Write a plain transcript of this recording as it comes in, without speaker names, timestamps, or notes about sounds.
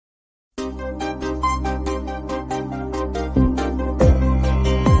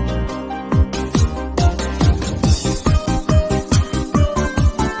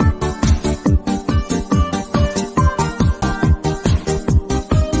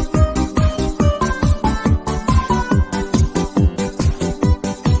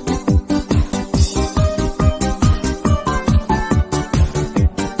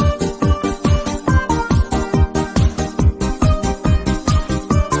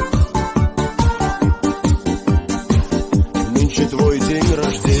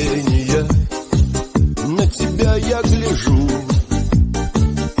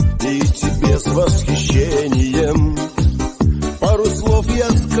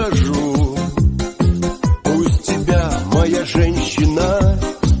скажу. Пусть тебя, моя женщина,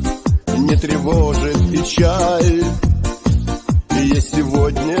 не тревожит печаль. Я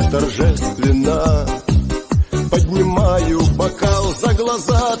сегодня торжественно поднимаю бокал за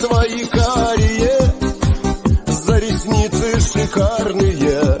глаза твои карие, за ресницы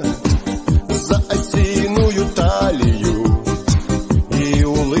шикарные, за осиную талию и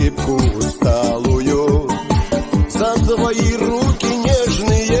улыбку усталую, за твои руки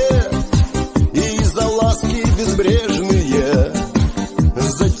нежные и за ласки безбрежные.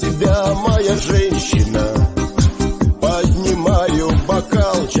 За тебя, моя женщина, поднимаю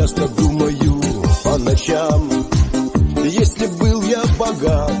бокал. Часто думаю по ночам, если был я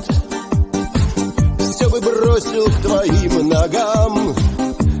богат, все бы бросил к твоим ногам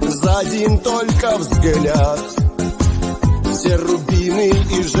за один только взгляд. Все рубины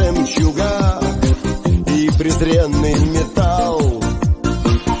и жемчуга и презренный металл,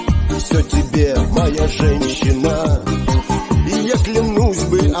 все тебе, моя женщина. И я, клянусь,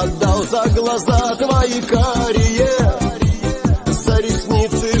 бы отдал за глаза твои карие, за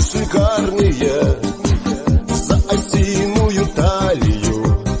ресницы шикарные, за осиную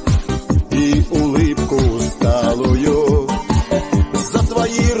талию и улыбку усталую, за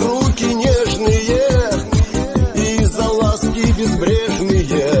твои руки нежные и за ласки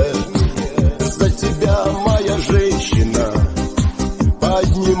безбрежные. За тебя, моя женщина,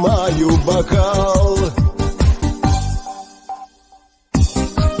 поднимаю бокал.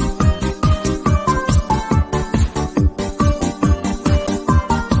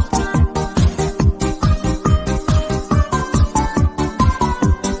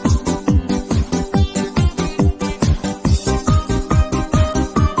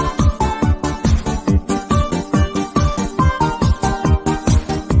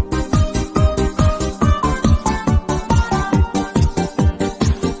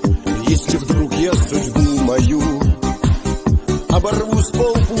 Оборву с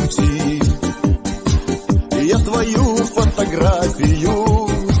полпути, я твою фотографию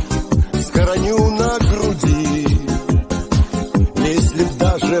схороню на груди. Если б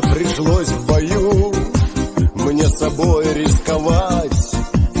даже пришлось в бою мне собой рисковать,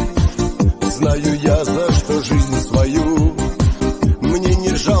 знаю я, за что жизнь свою мне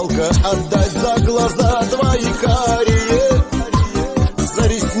не жалко отдать. За глаза твои карие, за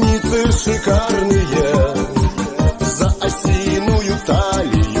ресницы шикарные, за осиную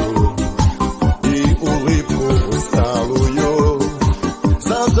талию и улыбку усталую,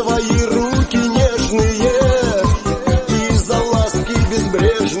 за твои руки нежные и за ласки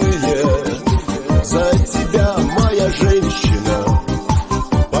безбрежные. За тебя, моя женщина,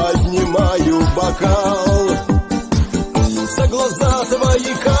 поднимаю бокал. За глаза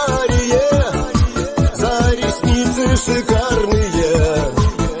твои карие, за ресницы шикарные,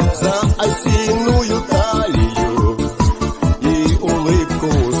 за осиную талию и улыбку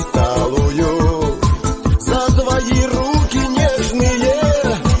усталую, за твои руки нежные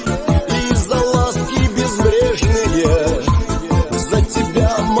и за ласки безбрежные. За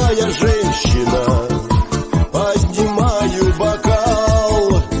тебя, моя женщина, поднимаю бокал.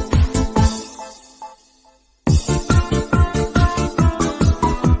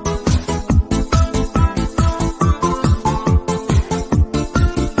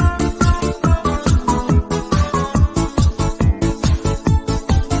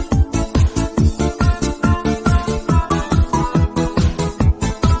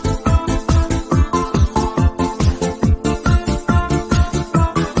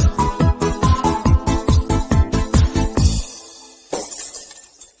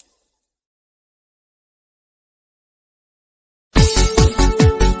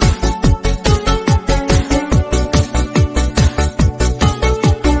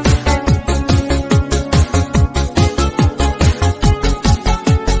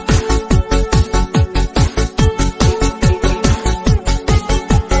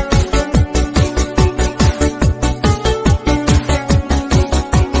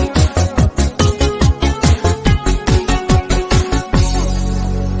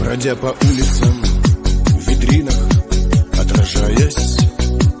 Бродя по улицам, в витринах отражаясь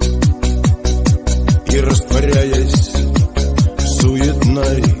и растворяясь в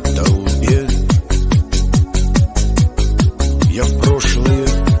суетной толпе, я в прошлое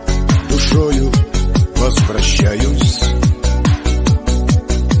душою возвращаюсь,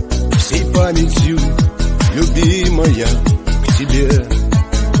 всей памятью, любимая, к тебе.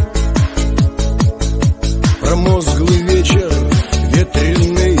 Промозглый вечер,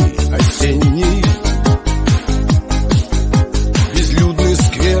 ветреный, осенний, безлюдный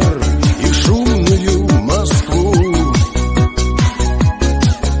сквер и шумную Москву.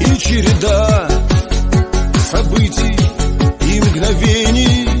 череда событий и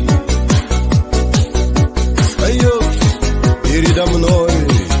мгновений встает передо мной,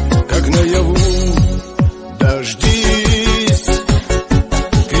 как наяву. Дождись,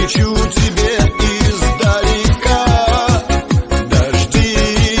 кричу тебе издалека.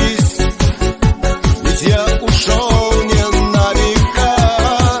 Дождись, ведь я ушел не на века.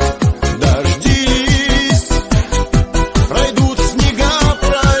 Дождись, пройдут снега,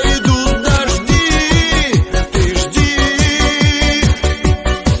 пройдут дожди. Ты жди,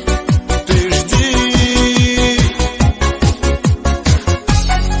 ты жди.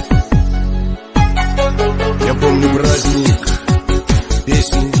 Я помню праздник,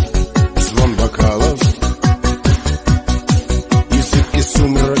 песни, звон бокалов и зыбкий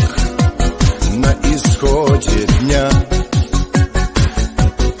сумрак на исходе дня.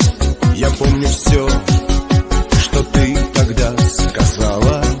 Я помню все, что ты тогда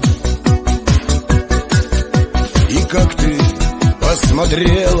сказала, и как ты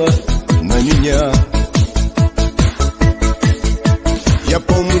посмотрела на меня. Я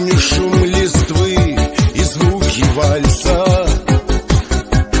помню шум листвы и звуки вальса,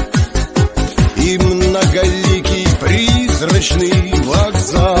 и многоликий призрачный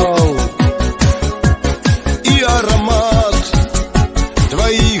вокзал, и аромат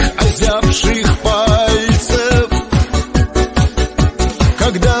твоих озябших пальцев,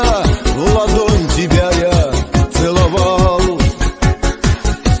 когда в ладонь тебя я целовал.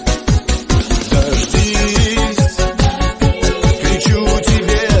 Дождись, кричу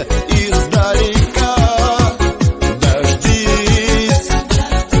тебе издалека. Дождись,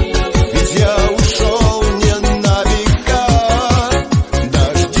 ведь я ушел не на века.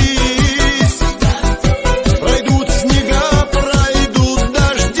 Дождись, пройдут снега, пройдут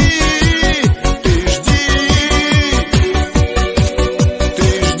дожди. Ты жди, ты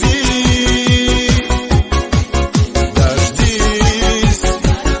жди. Дождись,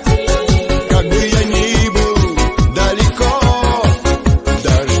 как бы я ни был далеко.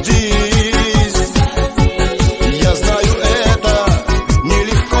 Дождись, я знаю, это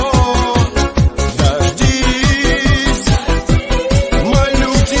нелегко. Дождись,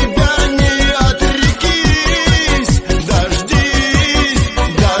 молю тебя, не отрекись. Дождись,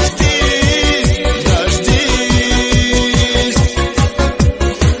 дождись, дождись.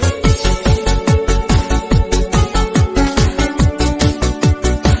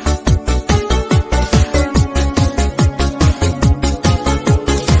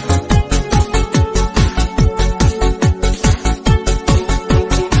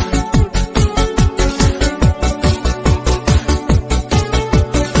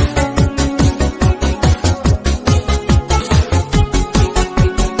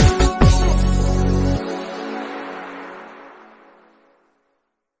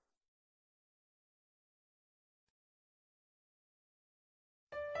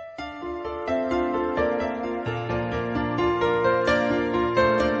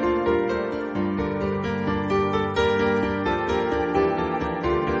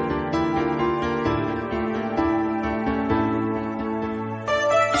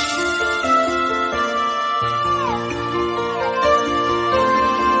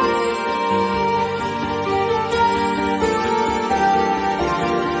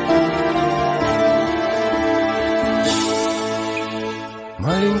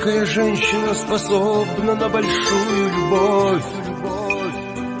 Маленькая женщина способна на большую любовь.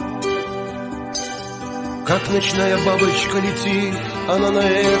 Как ночная бабочка летит она на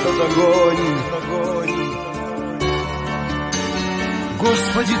этот огонь.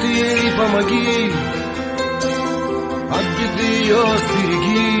 Господи, ты ей помоги, от беды ее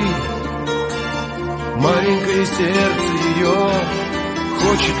сбереги. Маленькое сердце ее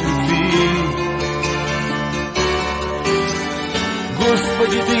хочет любви.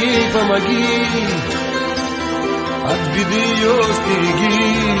 Господи, ты ей помоги, от беды ее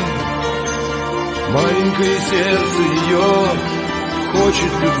сбереги. Маленькое сердце ее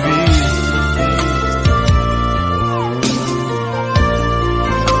хочет любви.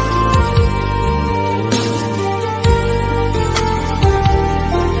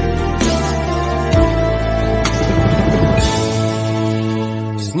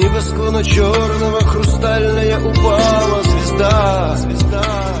 С небосклона черного хрустальная упала звезда.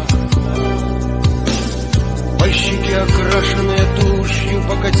 По щеке, окрашенная тушью,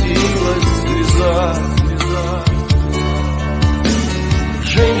 покатилась слеза.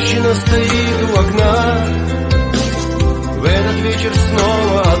 Женщина стоит у окна, в этот вечер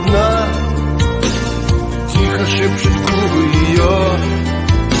снова одна. Тихо шепчут губы ее,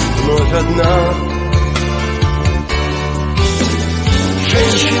 вновь одна.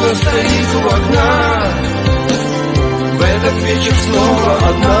 Женщина стоит у окна, в этот вечер снова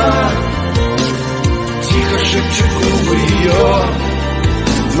одна, тихо шепчет губы ее,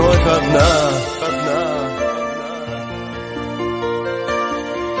 вновь одна.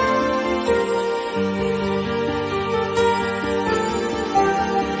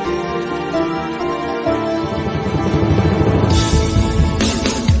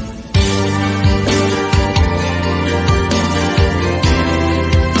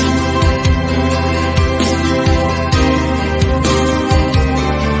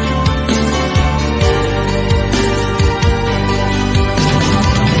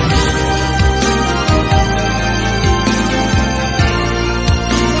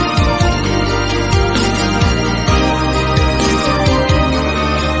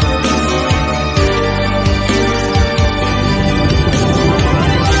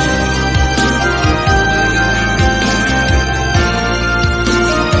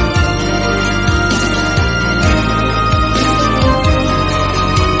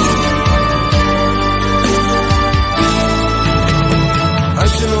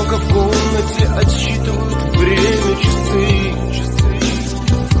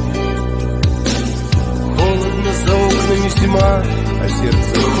 А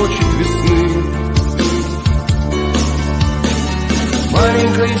сердце хочет весны.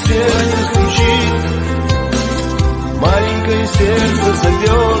 Маленькое сердце стучит, маленькое сердце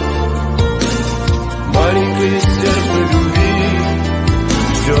зовет, маленькое сердце любви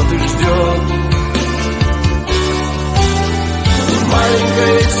ждет и ждет.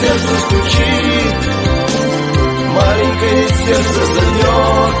 Маленькое сердце стучит, маленькое сердце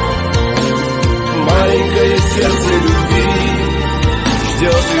зовет, маленькое сердце любви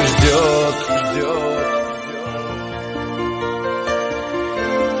ждет и ждет, ждет.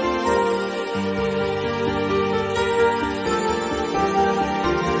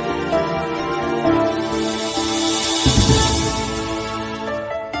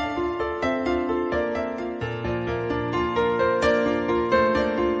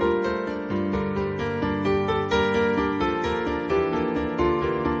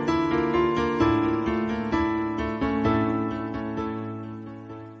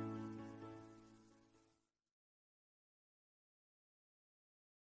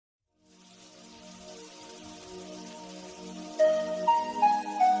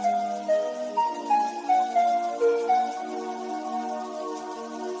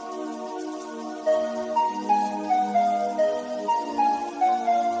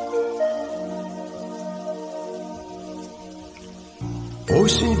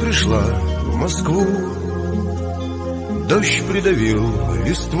 Осень пришла в Москву, дождь придавил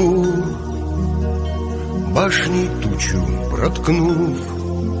листву, башней тучу проткнув,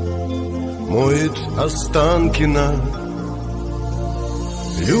 моет Останкино.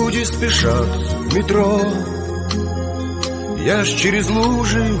 Люди спешат в метро, я ж через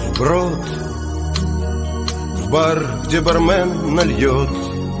лужи вброд, в бар, где бармен нальет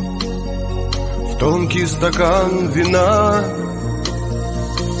в тонкий стакан вина.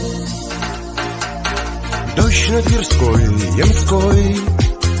 Дождь на Тверской, Ямской,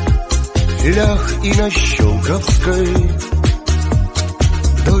 Филях и на Щелковской.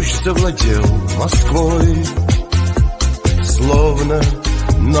 Дождь завладел Москвой, словно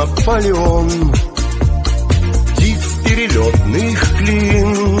Наполеон. Птиц перелетных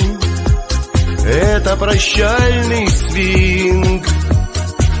клин, это прощальный свинг.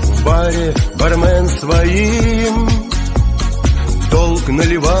 В баре бармен своим в долг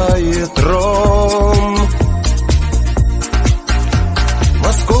наливает ром.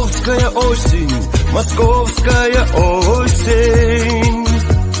 Московская осень, московская осень.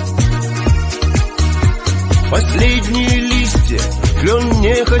 Последние листья клен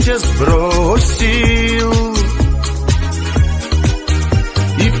нехотя сбросил,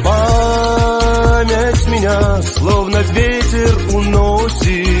 и память меня словно ветер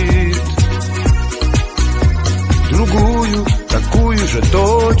уносит. Другую, такую же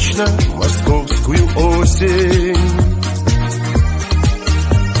точно московскую осень.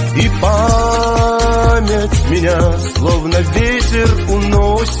 И память меня словно ветер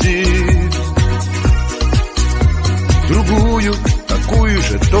уносит. Другую, такую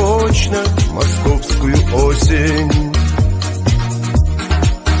же точно московскую осень.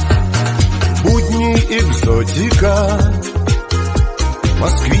 Будни экзотика,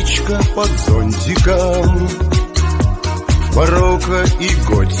 москвичка под зонтиком, барокко и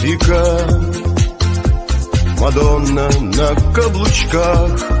готика, Мадонна на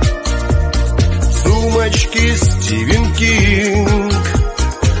каблучках, сумочки Стивен Кинг,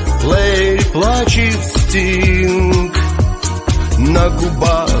 Плей плачет Стинг, на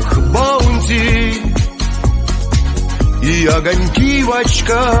губах баунти и огоньки в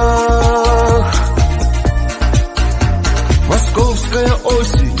очках. Московская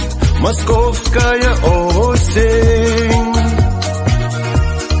осень, московская осень.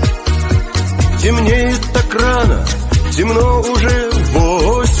 Темнеет так рано, темно уже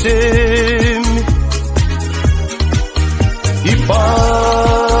 8. И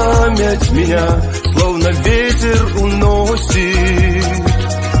память меня словно ветер уносит.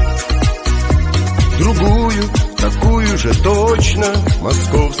 Другую, такую же точно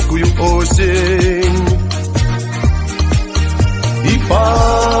московскую осень. И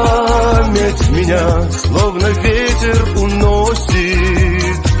память меня словно ветер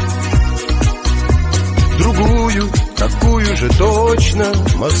уносит. Другую, такую же точно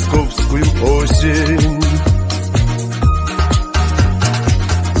московскую осень.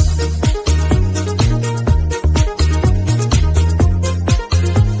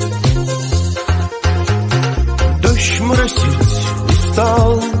 Дождь моросить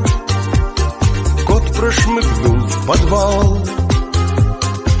устал, кот прошмыгнул в подвал,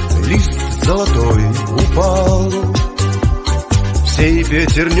 лист золотой упал всей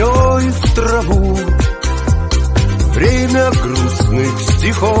пятерней в траву. Время грустных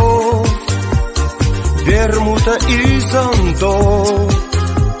стихов, вермута и зонтов,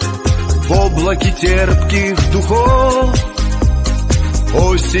 в облаке терпких духов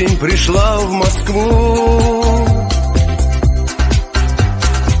осень пришла в Москву.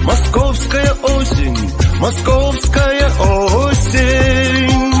 Московская осень, московская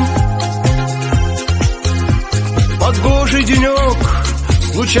осень. Погожий денек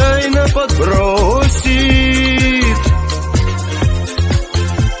случайно подбросит,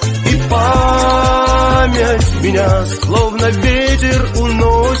 и память меня словно ветер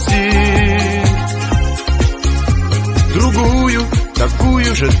уносит. Другую,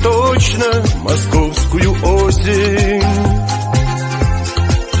 такую же точно московскую осень.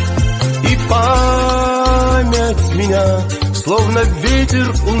 И память меня словно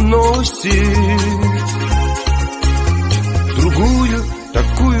ветер уносит. Другую,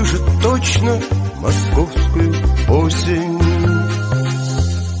 такую же точно московскую осень.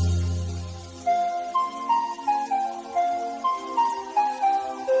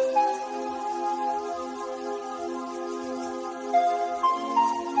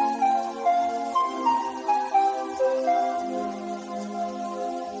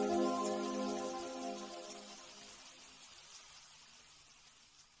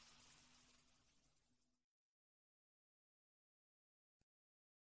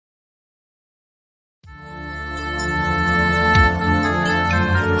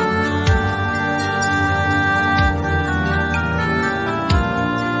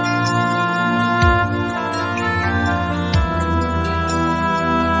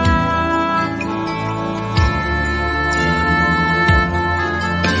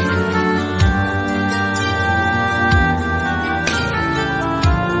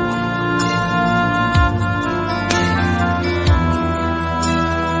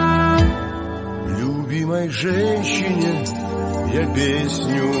 Женщине я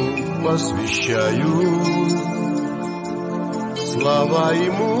песню посвящаю, слова и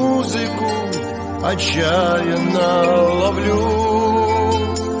музыку отчаянно ловлю.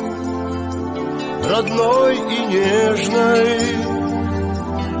 Родной и нежной,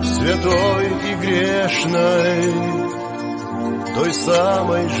 святой и грешной, той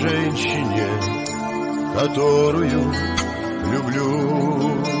самой женщине, которую люблю.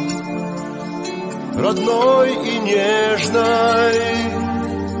 Родной и нежной,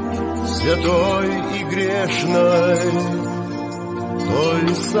 святой и грешной,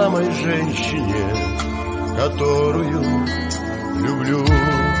 той самой женщине, которую люблю.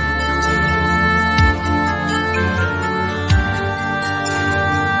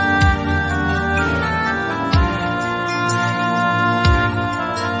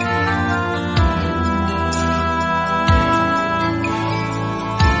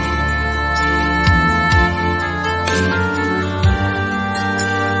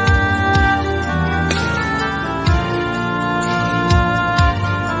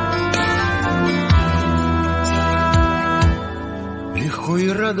 И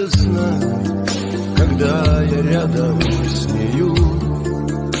радостно, когда я рядом с нею.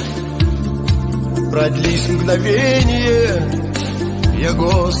 Продлись мгновение, я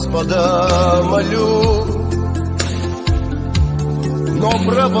Господа молю, но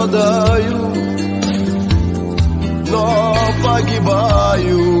пропадаю, но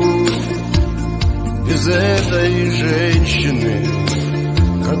погибаю без этой женщины,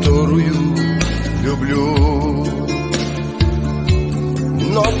 которую люблю.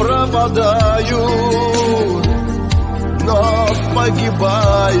 но пропадаю, но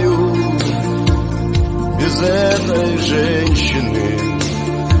погибаю без этой женщины,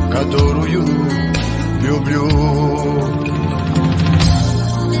 которую люблю.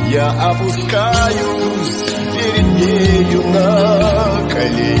 Я опускаюсь перед нею на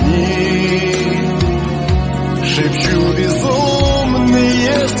колени, шепчу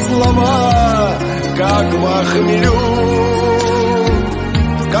безумные слова, как во хмелю,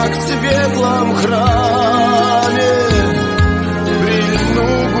 как в светлом храме, прильну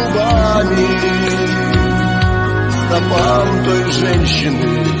губами к стопам той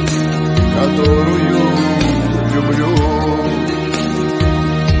женщины, которую люблю.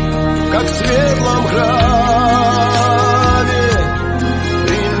 Как в светлом храме,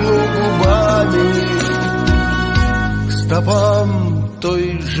 прильну губами к стопам той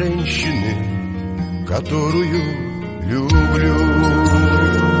женщины, которую люблю.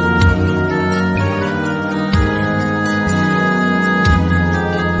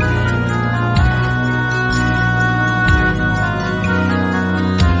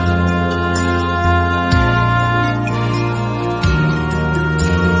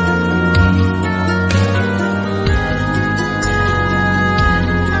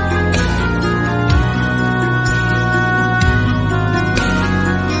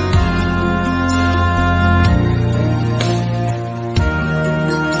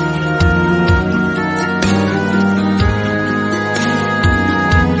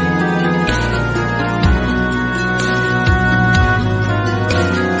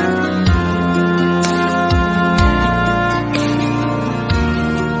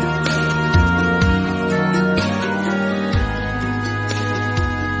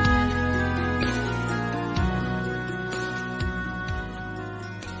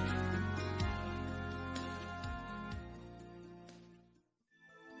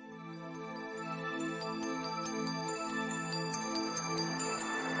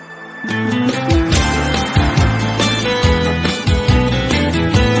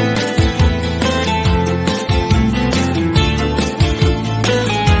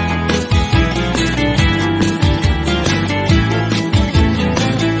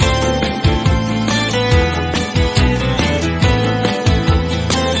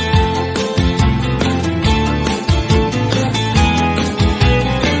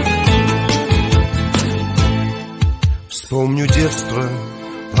 Помню детство,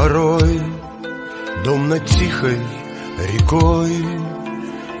 порой дом над тихой рекой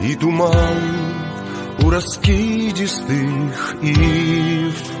и туман у раскидистых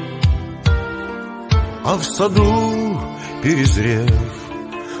ив, а в саду перезрев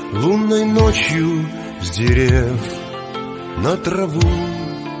лунной ночью с дерев на траву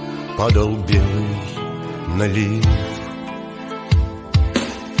падал белый налив.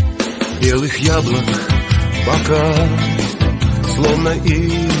 Белых яблок бока, словно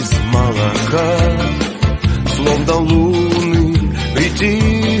из молока, словно луны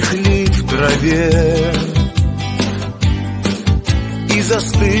притихли в траве. И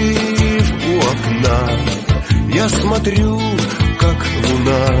застыв у окна, я смотрю, как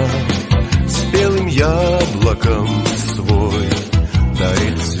луна с белым яблоком свой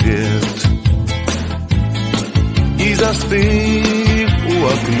дарит цвет. И застыв у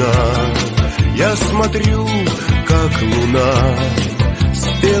окна, я смотрю, как луна с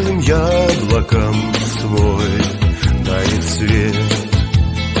белым яблоком свой дарит цвет.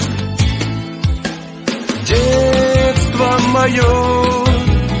 Детство мое,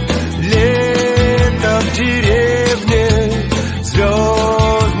 лето в деревне,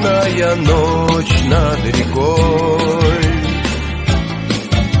 звездная ночь над рекой.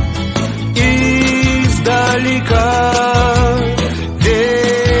 Издалека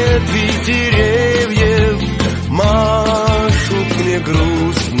деревьев машут мне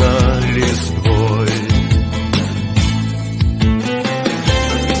грустно листвой.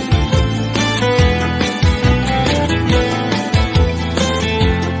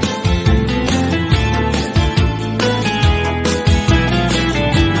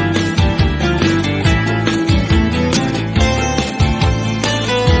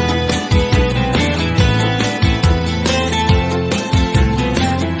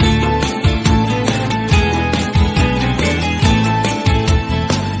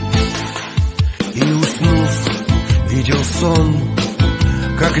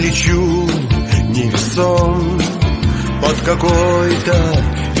 Как лечу невесом под какой-то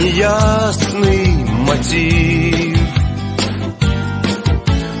неясный мотив,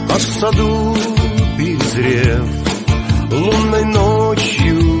 а в саду перезрев лунной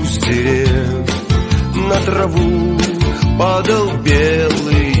ночью с дерев на траву падал белый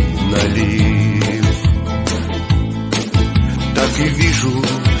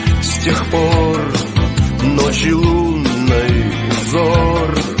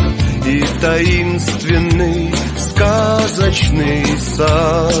таинственный, сказочный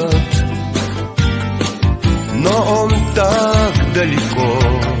сад. Но он так далеко,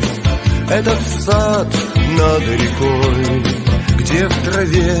 этот сад над рекой, где в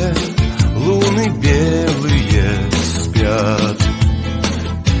траве луны белые спят.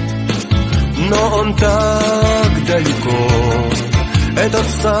 Но он так далеко, этот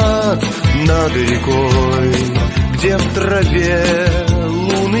сад над рекой, где в траве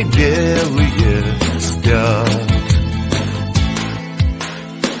луны белые спят.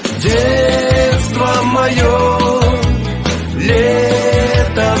 Детство мое,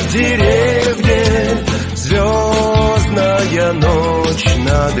 лето в деревне, звездная ночь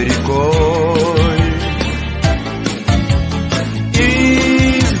над рекой.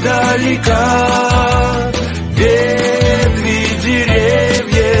 Издалека ветви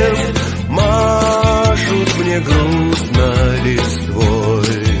деревьев машут мне грустно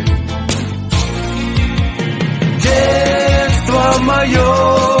листвой. Детство мое,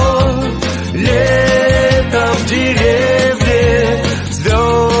 лето в деревне,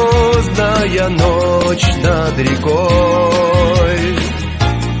 звездная ночь над рекой.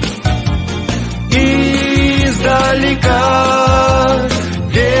 Издалека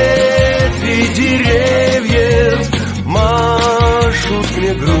ветви деревьев машут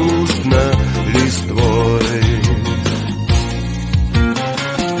мне грустно листвой.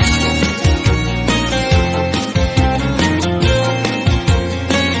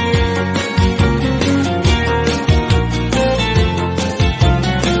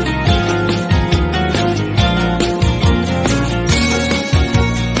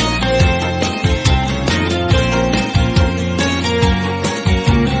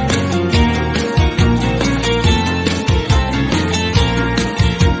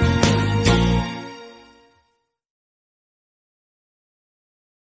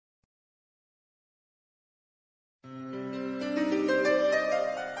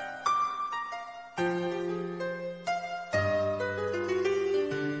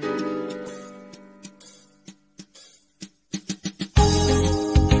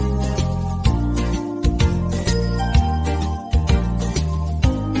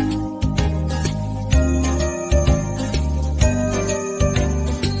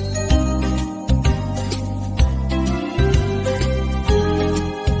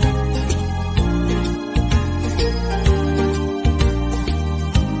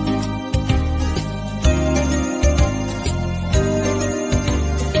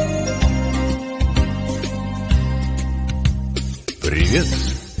 Привет,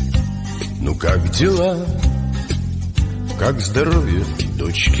 ну как дела? Как здоровье,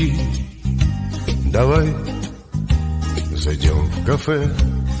 дочки? Давай зайдем в кафе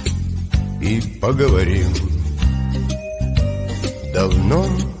и поговорим. Давно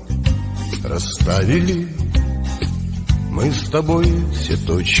расставили мы с тобой все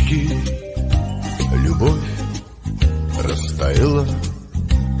точки. Любовь растаяла,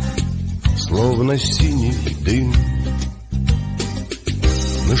 словно синий дым.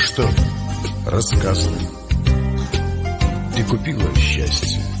 Ну что, рассказывай, ты купила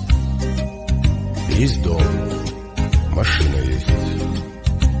счастье? Есть дом, машина есть,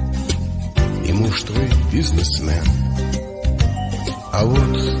 и муж твой бизнесмен. А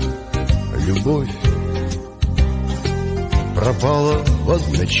вот любовь пропала в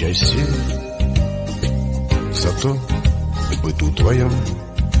одночасье. Зато в быту твоем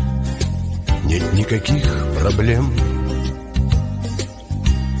нет никаких проблем.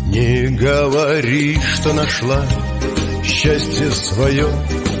 Не говори, что нашла счастье свое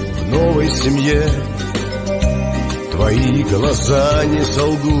в новой семье. Твои глаза не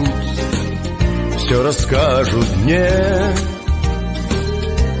солгут, все расскажут мне.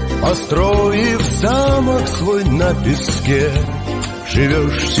 Построив замок свой на песке,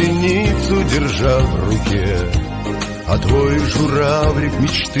 живешь синицу, держа в руке. А твой журавлик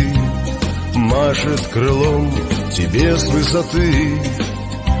мечты машет крылом тебе с высоты.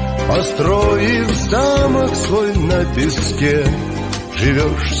 Построив замок свой на песке,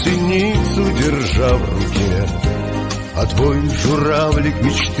 живешь синицу, держа в руке. А твой журавлик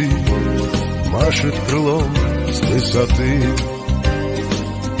мечты машет крылом с высоты.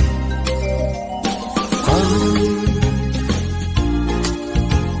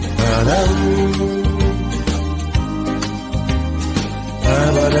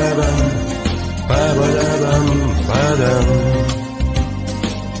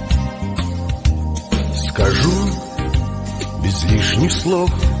 Скажу без лишних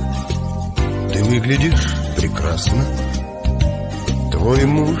слов, ты выглядишь прекрасно. Твой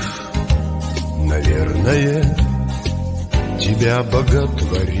муж, наверное, тебя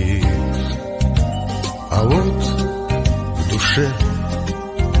боготворит. А вот в душе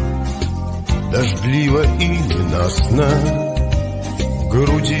дождливо и ненастно, в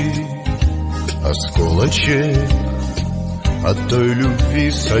груди осколочек от той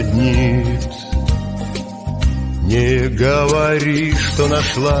любви саднит. Не говори, что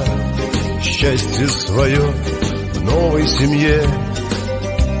нашла счастье свое в новой семье.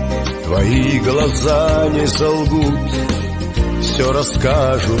 Твои глаза не солгут, все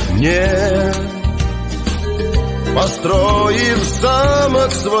расскажут мне. Построив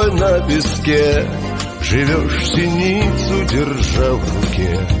замок свой на песке, живешь синицу, держа в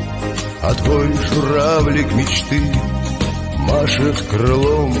руке, а твой журавлик мечты машет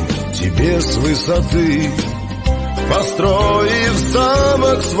крылом тебе с высоты. Построив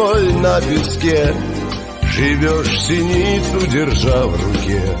замок свой на песке, живешь синицу, держа в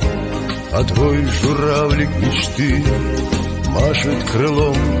руке, а твой журавлик мечты машет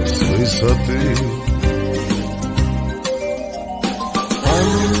крылом с высоты.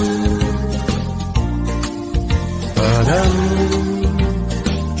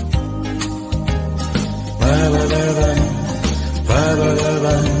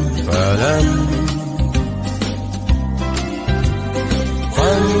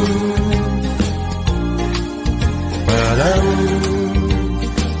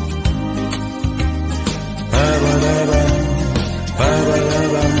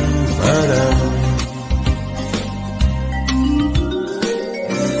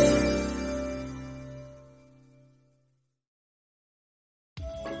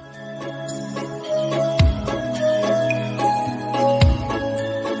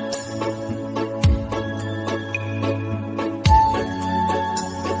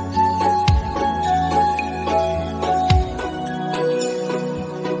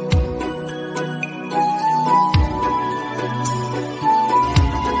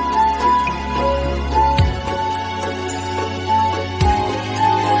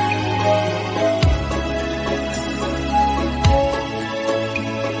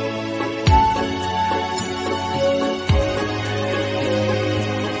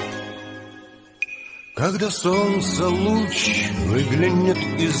 Когда солнце луч выглянет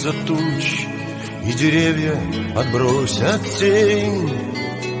из-за туч, и деревья отбросят тень,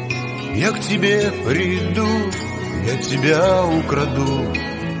 я к тебе приду, я тебя украду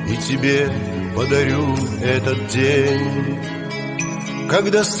и тебе подарю этот день.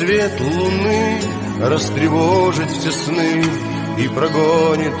 Когда свет луны растревожит все сны и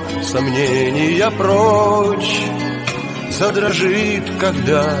прогонит сомнения прочь, задрожит,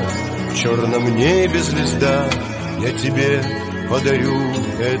 когда в черном небе звезда, я тебе подарю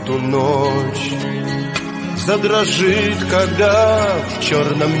эту ночь. Задрожит, когда в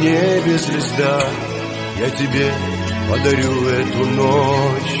черном небе звезда, я тебе подарю эту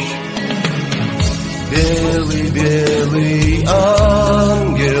ночь. Белый, белый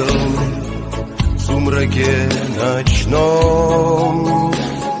ангел в сумраке ночном.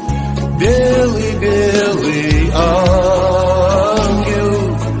 Белый, белый ангел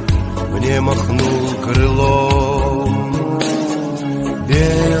мне махнул крылом.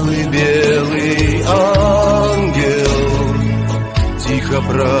 Белый, белый ангел тихо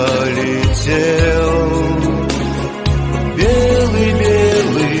пролетел. Белый,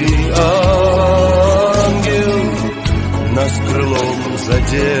 белый ангел нас крылом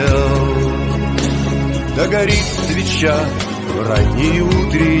задел. Да горит свеча в ранний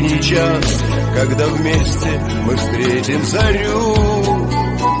утренний час, когда вместе мы встретим зарю.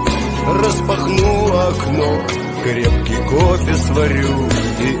 Распахну окно, крепкий кофе сварю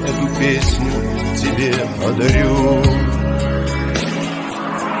и эту песню тебе подарю.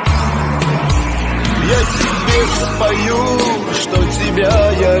 Я тебе спою, что тебя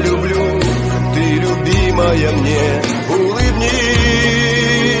я люблю, ты, любимая, мне улыбнись.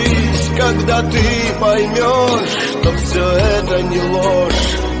 Когда ты поймешь, что все это не ложь,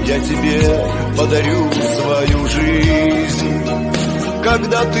 я тебе подарю свою жизнь.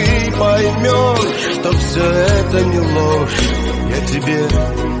 Когда ты поймешь, что все это не ложь, я тебе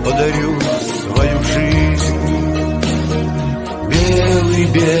подарю свою жизнь. Белый,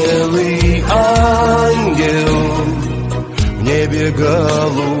 белый ангел в небе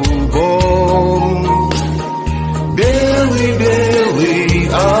голубом. Белый, белый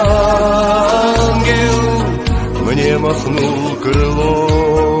ангел мне махнул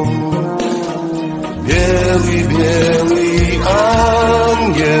крылом. Белый, белый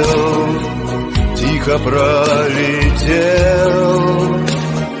ангел тихо пролетел.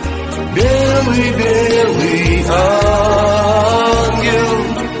 Белый, белый ангел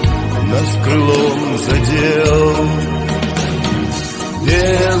нас крылом задел.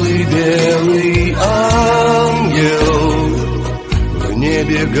 Белый, белый ангел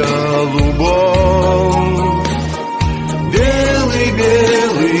небе голубом. Белый,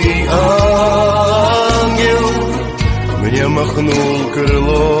 белый ангел мне махнул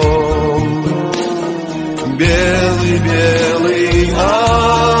крылом. Белый, белый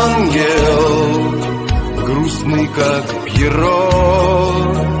ангел, грустный как перо.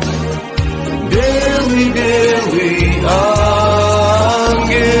 Белый, белый ангел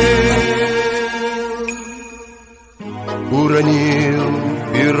уронил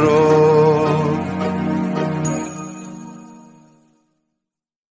перо.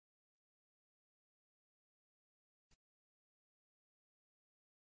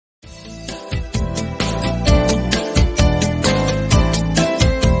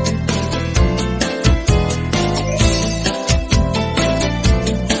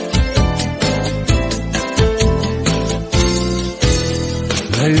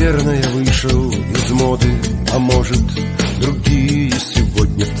 Наверное, вышел из моды, а может, другие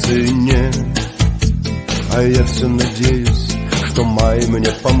сегодня в цене. А я все надеюсь, что май мне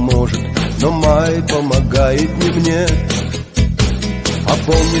поможет, но май помогает не мне. А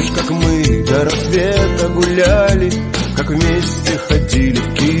помнишь, как мы до рассвета гуляли, как вместе ходили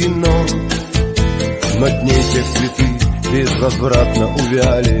в кино? Но дней тех цветы безвозвратно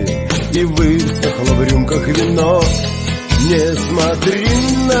увяли, и высохло в рюмках вино. Не смотри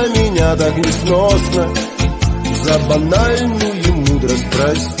на меня так несносно, за банальную мудрость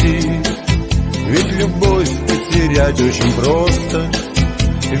прости. Ведь любовь потерять очень просто,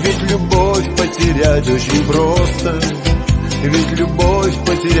 ведь любовь потерять очень просто, ведь любовь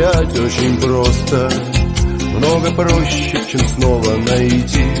потерять очень просто. Много проще, чем снова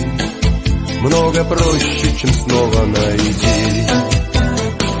найти, много проще, чем снова найти.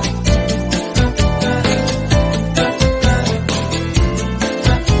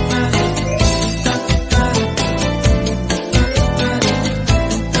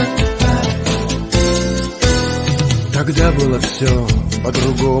 Тогда было все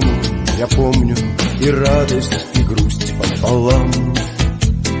по-другому, я помню, и радость, и грусть пополам.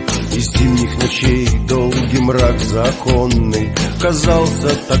 Из зимних ночей долгий мрак законный казался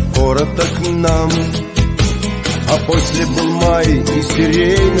так короток нам. А после был май, и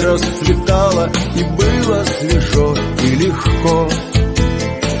сирень расцветала, и было свежо и легко.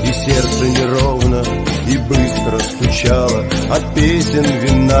 И сердце неровно и быстро стучало от песен,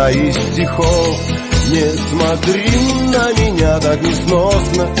 вина и стихов. Не смотри на меня так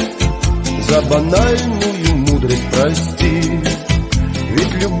несносно, за банальную мудрость прости.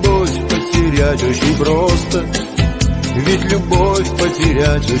 Ведь любовь потерять очень просто, ведь любовь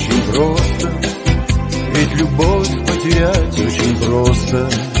потерять очень просто, ведь любовь потерять очень просто.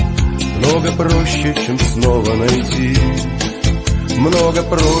 Много проще, чем снова найти, много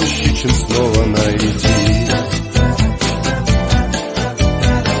проще, чем снова найти.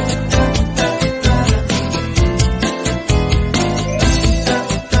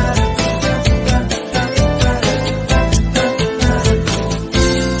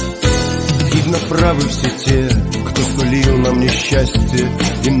 Правы все те, кто сулил нам несчастье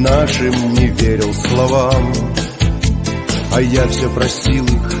и нашим не верил словам. А я все просил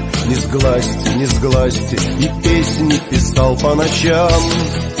их: не сглазьте, не сглазьте, и песни писал по ночам.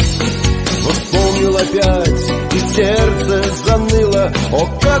 Но вспомнил опять, и сердце заныло, о,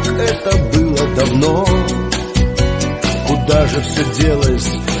 как это было давно. Куда же все делось,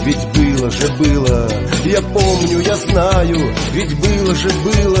 ведь было же было. Я помню, я знаю, ведь было же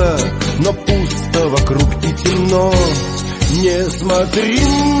было, но пусто вокруг и темно. Не смотри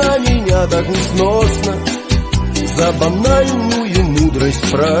на меня так несносно, за банальную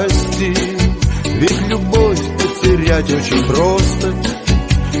мудрость прости. Ведь любовь потерять очень просто,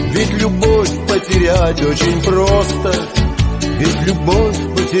 ведь любовь потерять очень просто, ведь любовь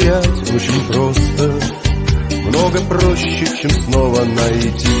потерять очень просто. Много проще, чем снова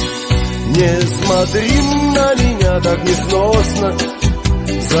найти. Не смотри на меня так несносно,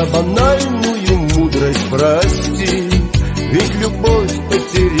 за банальную мудрость прости. Ведь любовь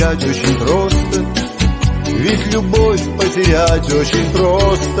потерять очень просто, ведь любовь потерять очень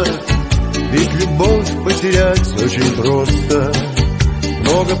просто, ведь любовь потерять очень просто.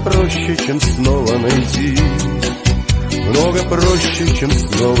 Много проще, чем снова найти, много проще, чем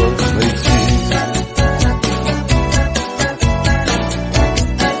снова найти.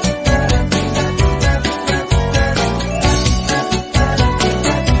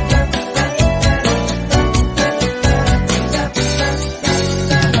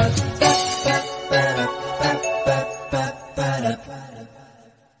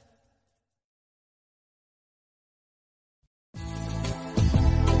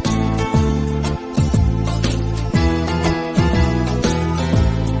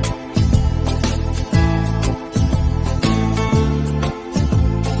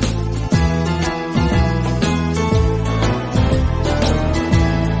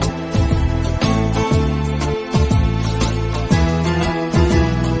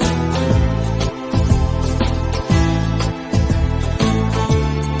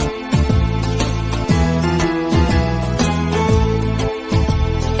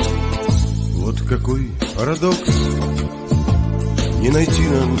 парадокс, не найти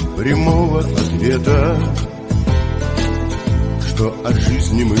нам прямого ответа, что от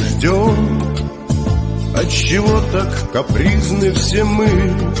жизни мы ждем, отчего так капризны все мы.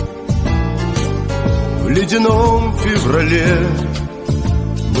 В ледяном феврале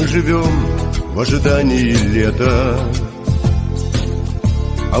мы живем в ожидании лета,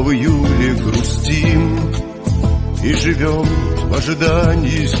 а в июле грустим и живем в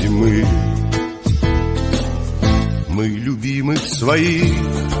ожидании зимы. Мы любимых своих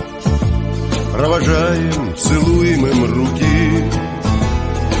провожаем, целуем им руки,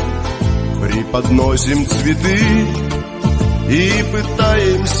 преподносим цветы и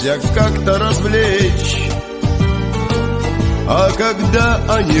пытаемся как-то развлечь. А когда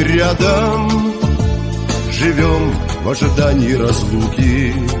они рядом, живем в ожидании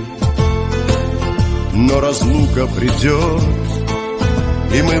разлуки. Но разлука придет,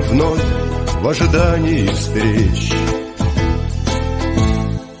 и мы вновь в ожидании встреч.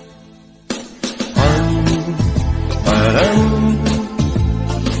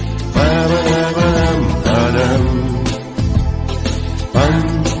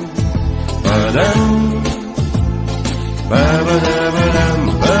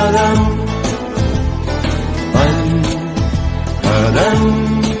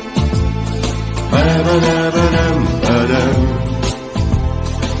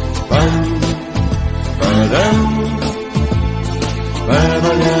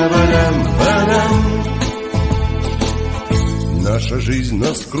 Наша жизнь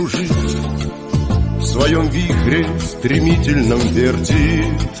нас кружит, в своем вихре стремительном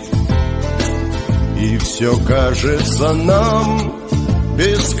вертит, и все кажется нам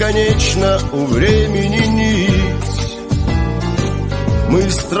бесконечно у времени нить. Мы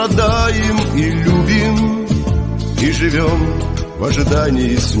страдаем и любим, и живем в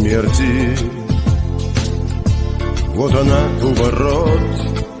ожидании смерти. Вот она у ворот,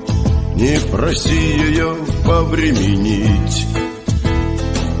 не проси ее повременить.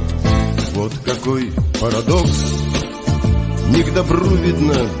 Вот какой парадокс, не к добру,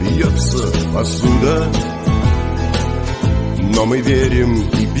 видно, бьется посуда, но мы верим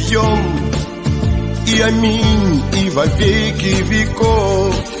и бьем, и аминь, и во веки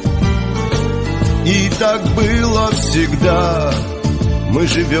веков. И так было всегда, мы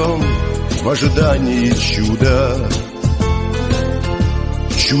живем в ожидании чуда.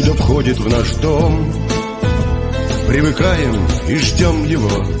 Чудо входит в наш дом, привыкаем и ждем его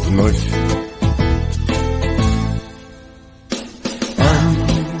вновь.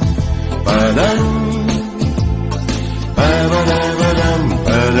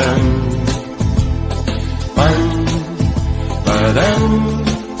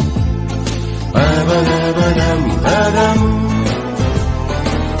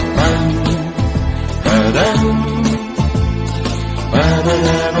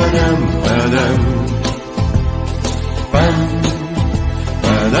 Ba-da-ba-dum, ba-dum.